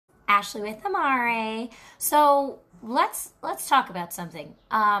Ashley with Amare. So let's talk about something.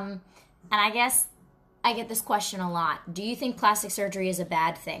 And I guess I get this question a lot. Do you think plastic surgery is a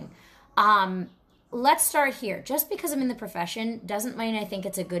bad thing? Let's start here. Just because I'm in the profession doesn't mean I think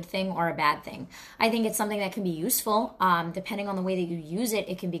it's a good thing or a bad thing. I think it's something that can be useful. Depending on the way that you use it,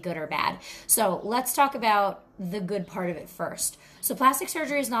 it can be good or bad. So let's talk about the good part of it first. So plastic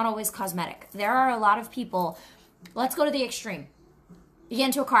surgery is not always cosmetic. There are a lot of people, let's go to the extreme. You get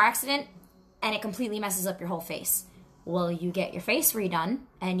into a car accident and it completely messes up your whole face. Well, you get your face redone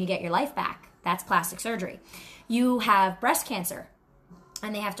and you get your life back. That's plastic surgery. You have breast cancer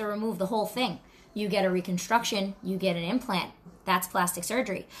and they have to remove the whole thing. You get a reconstruction, you get an implant. That's plastic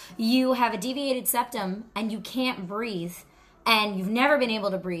surgery. You have a deviated septum and you can't breathe and you've never been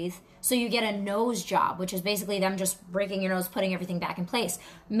able to breathe, so you get a nose job, which is basically them just breaking your nose, putting everything back in place.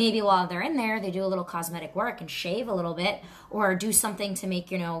 Maybe while they're in there, they do a little cosmetic work and shave a little bit or do something to make,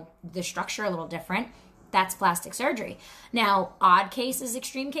 the structure a little different. That's plastic surgery. Now, odd cases,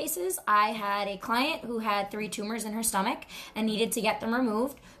 extreme cases, I had a client who had 3 tumors in her stomach and needed to get them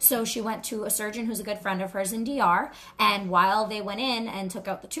removed. So she went to a surgeon who's a good friend of hers in DR. And while they went in and took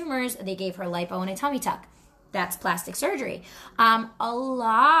out the tumors, they gave her lipo and a tummy tuck. That's plastic surgery. A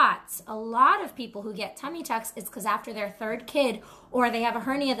lot of people who get tummy tucks, it's because after their 3rd kid, or they have a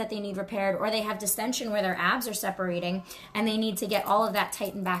hernia that they need repaired, or they have distension where their abs are separating and they need to get all of that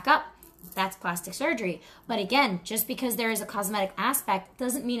tightened back up. That's plastic surgery. But again, just because there is a cosmetic aspect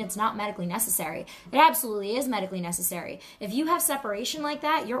doesn't mean it's not medically necessary. It absolutely is medically necessary. If you have separation like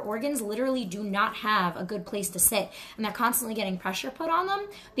that, your organs literally do not have a good place to sit, and they're constantly getting pressure put on them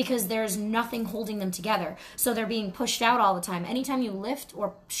because there's nothing holding them together. So they're being pushed out all the time. Anytime you lift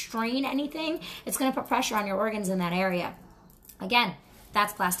or strain anything, it's going to put pressure on your organs in that area. Again,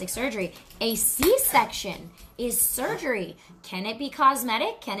 that's plastic surgery. A C-section is surgery. Can it be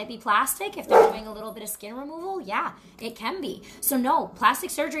cosmetic? Can it be plastic? If they're doing a little bit of skin removal, yeah, it can be. So no, plastic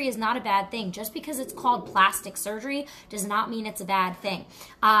surgery is not a bad thing. Just because it's called plastic surgery does not mean it's a bad thing.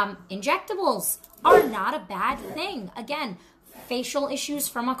 Injectables are not a bad thing. Again, facial issues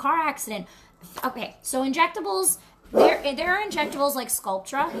from a car accident. Okay, so injectables, there are injectables like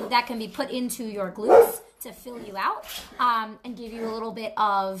Sculptra that can be put into your glutes to fill you out and give you a little bit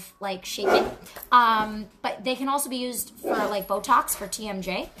of like shaping. But they can also be used for like Botox for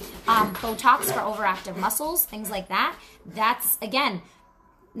TMJ, Botox for overactive muscles, things like that. That's, again,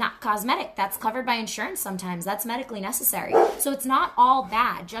 not cosmetic. That's covered by insurance sometimes. That's medically necessary. So it's not all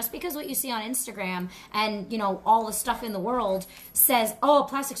bad. Just because what you see on Instagram and, all the stuff in the world says, oh,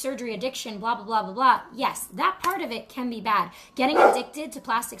 plastic surgery addiction, blah, blah, blah, blah, blah. Yes, that part of it can be bad. Getting addicted to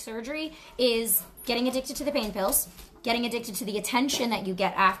plastic surgery is getting addicted to the pain pills, getting addicted to the attention that you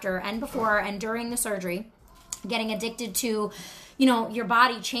get after and before and during the surgery, getting addicted to your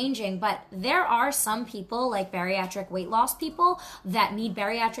body changing. But there are some people, like bariatric weight loss people, that need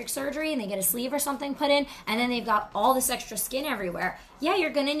bariatric surgery and they get a sleeve or something put in and then they've got all this extra skin everywhere. Yeah,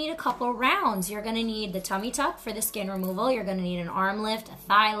 you're going to need a couple rounds. You're going to need the tummy tuck for the skin removal. You're going to need an arm lift, a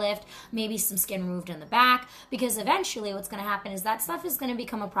thigh lift, maybe some skin removed in the back, because eventually what's going to happen is that stuff is going to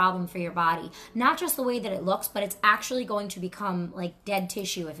become a problem for your body. Not just the way that it looks, but it's actually going to become like dead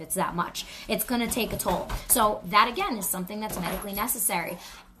tissue if it's that much. It's going to take a toll. So that, again, is something that's medically necessary.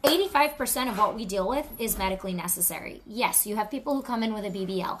 85% of what we deal with is medically necessary. Yes, you have people who come in with a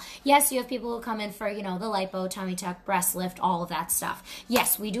BBL. Yes, you have people who come in for, the lipo, tummy tuck, breast lift, all of that stuff.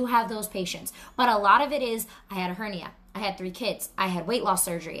 Yes, we do have those patients. But a lot of it is, I had a hernia. I had 3 kids. I had weight loss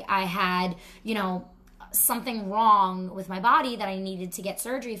surgery. I had, something wrong with my body that I needed to get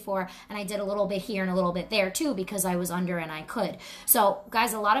surgery for, and I did a little bit here and a little bit there too because I was under and I could. So,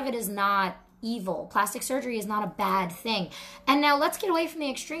 guys, a lot of it is not evil. Plastic surgery is not a bad thing. And now let's get away from the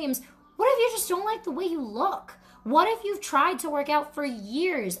extremes. What if you just don't like the way you look? What if you've tried to work out for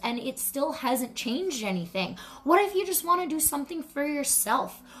years and it still hasn't changed anything? What if you just want to do something for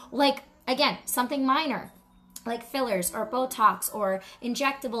yourself? Like, again, something minor, like fillers or Botox or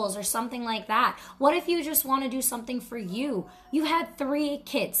injectables or something like that. What if you just want to do something for you? You had 3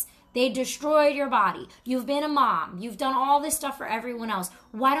 kids. They destroyed your body. You've been a mom. You've done all this stuff for everyone else.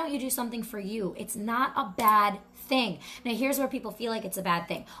 Why don't you do something for you? It's not a bad thing. Now, here's where people feel like it's a bad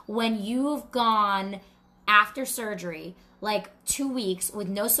thing. When you've gone after surgery, like 2 weeks with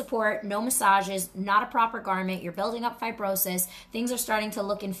no support, no massages, not a proper garment, you're building up fibrosis, things are starting to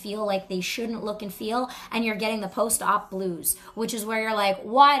look and feel like they shouldn't look and feel, and you're getting the post-op blues, which is where you're like,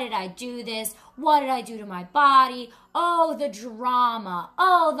 why did I do this? What did I do to my body? Oh, the drama.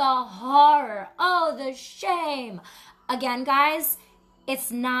 Oh, the horror. Oh, the shame. Again, guys,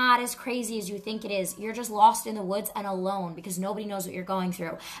 it's not as crazy as you think it is. You're just lost in the woods and alone because nobody knows what you're going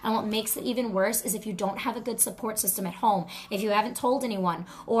through. And what makes it even worse is if you don't have a good support system at home, if you haven't told anyone,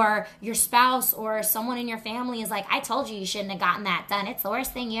 or your spouse or someone in your family is like, I told you you shouldn't have gotten that done. It's the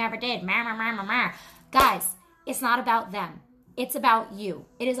worst thing you ever did. Guys, it's not about them. It's about you.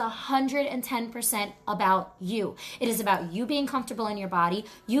 It is 110% about you. It is about you being comfortable in your body,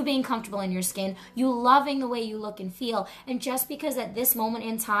 you being comfortable in your skin, you loving the way you look and feel. And just because at this moment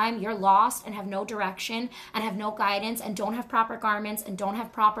in time you're lost and have no direction and have no guidance and don't have proper garments and don't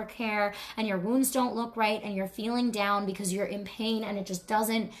have proper care and your wounds don't look right and you're feeling down because you're in pain and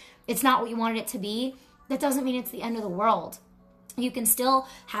it's not what you wanted it to be, that doesn't mean it's the end of the world. You can still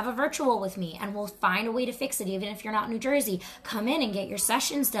have a virtual with me and we'll find a way to fix it. Even if you're not in New Jersey, come in and get your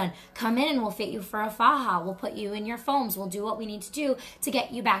sessions done. Come in and we'll fit you for a faja. We'll put you in your foams. We'll do what we need to do to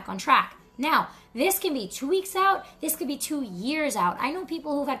get you back on track. Now, this can be 2 weeks out. This could be 2 years out. I know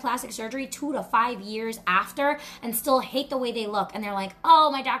people who've had plastic surgery 2 to 5 years after and still hate the way they look. And they're like,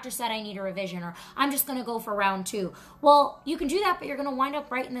 oh, my doctor said I need a revision, or I'm just going to go for round 2. Well, you can do that, but you're going to wind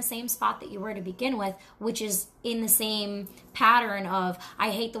up right in the same spot that you were to begin with, which is in the same pattern of, I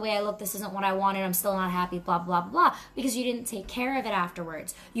hate the way I look. This isn't what I wanted. I'm still not happy, blah, blah, blah, because you didn't take care of it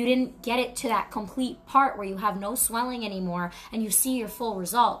afterwards. You didn't get it to that complete part where you have no swelling anymore and you see your full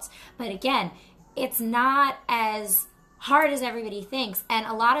results. But again, it's not as hard as everybody thinks. And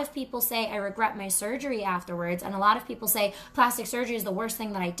a lot of people say, I regret my surgery afterwards. And a lot of people say plastic surgery is the worst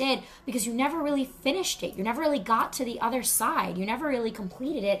thing that I did, because you never really finished it. You never really got to the other side. You never really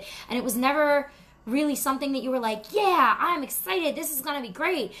completed it. And it was never really something that you were like, yeah, I'm excited. This is going to be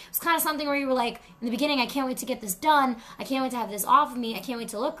great. It's kind of something where you were like, in the beginning, I can't wait to get this done. I can't wait to have this off of me. I can't wait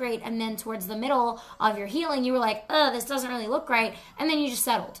to look great. And then towards the middle of your healing, you were like, oh, this doesn't really look right. And then you just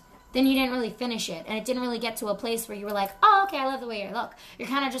settled. Then you didn't really finish it. And it didn't really get to a place where you were like, oh, okay, I love the way you look. You're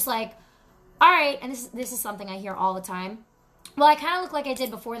kind of just like, all right. And this is something I hear all the time. Well, I kind of look like I did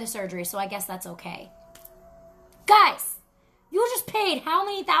before the surgery, so I guess that's okay. Guys, you just paid how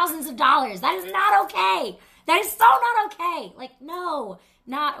many thousands of dollars? That is not okay. That is so not okay. Like, no,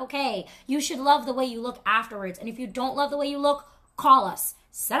 not okay. You should love the way you look afterwards. And if you don't love the way you look, call us.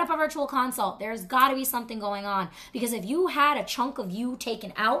 Set up a virtual consult. There's got to be something going on. Because if you had a chunk of you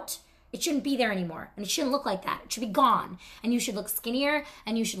taken out, it shouldn't be there anymore. And it shouldn't look like that. It should be gone. And you should look skinnier,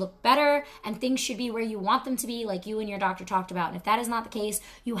 and you should look better, and things should be where you want them to be, like you and your doctor talked about. And if that is not the case,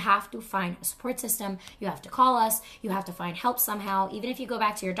 you have to find a support system. You have to call us. You have to find help somehow. Even if you go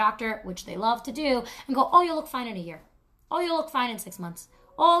back to your doctor, which they love to do, and go, oh, you'll look fine in a year. Oh, you'll look fine in 6 months.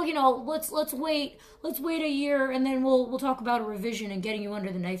 Oh, let's wait a year, and then we'll talk about a revision and getting you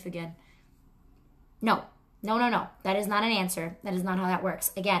under the knife again. No. That is not an answer. That is not how that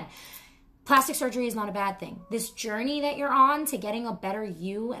works. Again, plastic surgery is not a bad thing. This journey that you're on to getting a better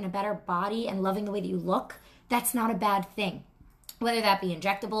you and a better body and loving the way that you look, that's not a bad thing. Whether that be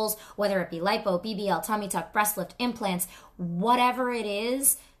injectables, whether it be lipo, BBL, tummy tuck, breast lift, implants, whatever it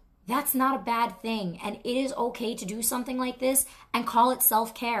is, that's not a bad thing. And it is okay to do something like this and call it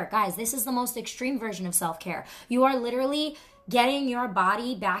self-care. Guys, this is the most extreme version of self-care. You are literally getting your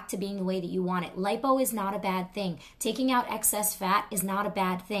body back to being the way that you want it. Lipo is not a bad thing. Taking out excess fat is not a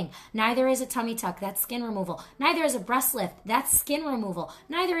bad thing. Neither is a tummy tuck. That's skin removal. Neither is a breast lift. That's skin removal.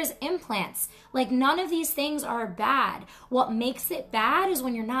 Neither is implants. Like, none of these things are bad. What makes it bad is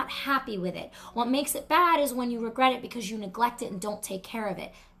when you're not happy with it. What makes it bad is when you regret it because you neglect it and don't take care of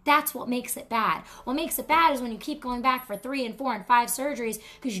it. That's what makes it bad. What makes it bad is when you keep going back for 3 and 4 and 5 surgeries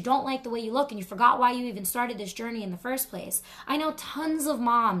because you don't like the way you look and you forgot why you even started this journey in the first place. I know tons of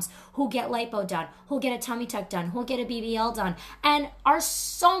moms who get lipo done, who get a tummy tuck done, who get a BBL done, and are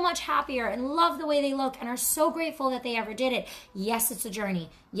so much happier and love the way they look and are so grateful that they ever did it. Yes, it's a journey.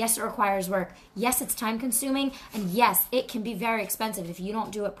 Yes, it requires work. Yes, it's time consuming. And yes, it can be very expensive if you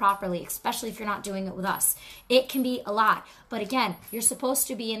don't do it properly, especially if you're not doing it with us. It can be a lot. But again, you're supposed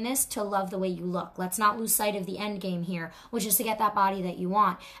to be in this to love the way you look. Let's not lose sight of the end game here, which is to get that body that you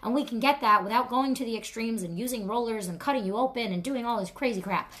want. And we can get that without going to the extremes and using rollers and cutting you open and doing all this crazy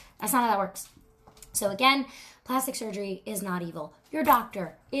crap. That's not how that works. So again, plastic surgery is not evil. Your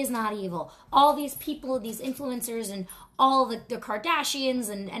doctor is not evil. All these people, these influencers, and all the Kardashians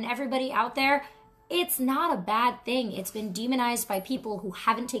and everybody out there, It's not a bad thing. It's been demonized by people who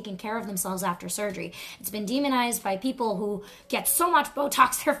haven't taken care of themselves after surgery. It's been demonized by people who get so much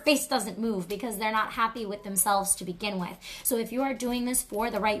Botox their face doesn't move because they're not happy with themselves to begin with. So if you are doing this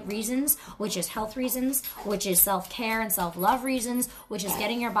for the right reasons, which is health reasons, which is self-care and self-love reasons, which is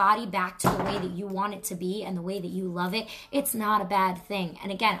getting your body back to the way that you want it to be and the way that you love it, it's not a bad thing.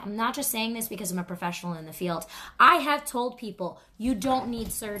 And again, I'm not just saying this because I'm a professional in the field. I have told people you don't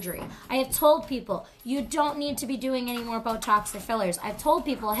need surgery. I have told people you don't need to be doing any more Botox or fillers. I've told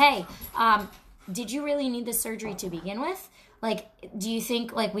people, hey, did you really need this surgery to begin with? Like, do you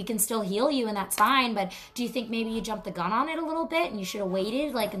think, like, we can still heal you and that's fine, but do you think maybe you jumped the gun on it a little bit and you should have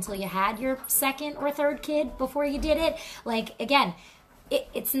waited, like, until you had your second or third kid before you did it? Like, again,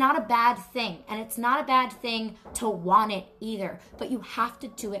 it's not a bad thing, and it's not a bad thing to want it either, but you have to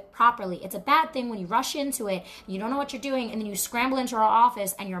do it properly. It's a bad thing when you rush into it, you don't know what you're doing, and then you scramble into our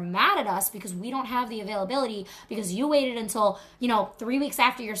office and you're mad at us because we don't have the availability because you waited until, 3 weeks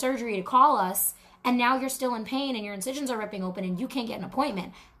after your surgery to call us, and now you're still in pain and your incisions are ripping open and you can't get an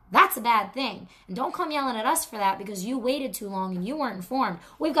appointment. That's a bad thing. And don't come yelling at us for that because you waited too long and you weren't informed.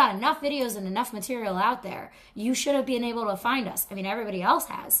 We've got enough videos and enough material out there. You should have been able to find us. I mean, everybody else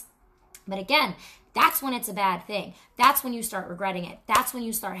has. But again, that's when it's a bad thing. That's when you start regretting it. That's when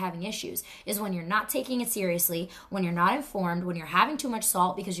you start having issues, is when you're not taking it seriously, when you're not informed, when you're having too much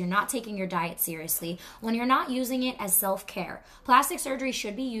salt because you're not taking your diet seriously, when you're not using it as self-care. Plastic surgery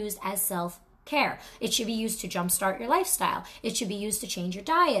should be used as self-care. It should be used to jumpstart your lifestyle. It should be used to change your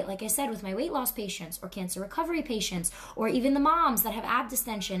diet, like I said, with my weight loss patients or cancer recovery patients, or even the moms that have ab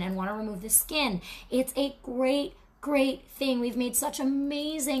distension and want to remove the skin. It's a great thing. We've made such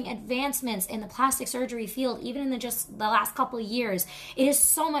amazing advancements in the plastic surgery field, even in just the last couple of years. It is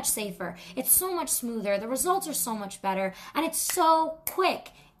so much safer. It's so much smoother. The results are so much better, and it's so quick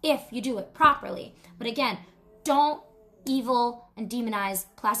if you do it properly. But again, don't evil and demonize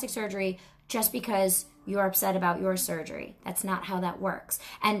plastic surgery just because you're upset about your surgery. That's not how that works.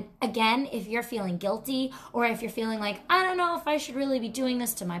 And again, if you're feeling guilty, or if you're feeling like, I don't know if I should really be doing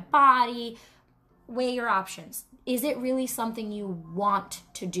this to my body, weigh your options. Is it really something you want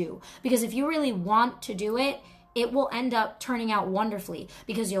to do? Because if you really want to do it, it will end up turning out wonderfully,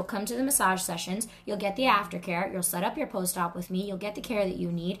 because you'll come to the massage sessions, you'll get the aftercare, you'll set up your post-op with me, you'll get the care that you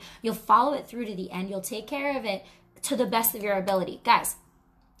need, you'll follow it through to the end, you'll take care of it to the best of your ability. Guys,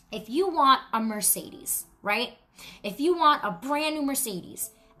 if you want a Mercedes, right? If you want a brand new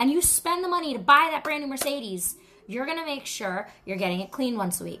Mercedes and you spend the money to buy that brand new Mercedes, you're going to make sure you're getting it cleaned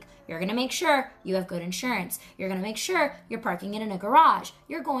once a week. You're going to make sure you have good insurance. You're going to make sure you're parking it in a garage.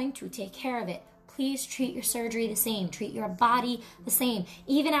 You're going to take care of it. Please treat your surgery the same. Treat your body the same.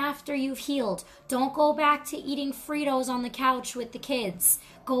 Even after you've healed, don't go back to eating Fritos on the couch with the kids.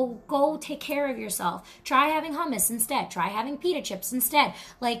 Go take care of yourself. Try having hummus instead. Try having pita chips instead.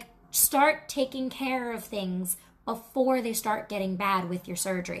 Like, start taking care of things before they start getting bad with your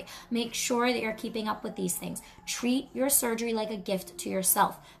surgery. Make sure that you're keeping up with these things. Treat your surgery like a gift to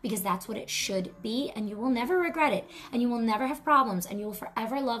yourself, because that's what it should be, and you will never regret it, and you will never have problems, and you will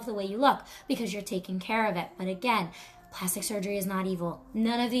forever love the way you look because you're taking care of it. But again, plastic surgery is not evil.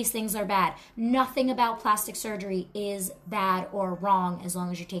 None of these things are bad. Nothing about plastic surgery is bad or wrong as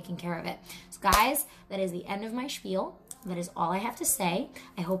long as you're taking care of it. So guys, that is the end of my spiel. That is all I have to say.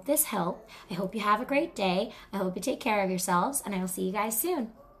 I hope this helped. I hope you have a great day. I hope you take care of yourselves, and I will see you guys soon.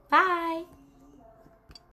 Bye.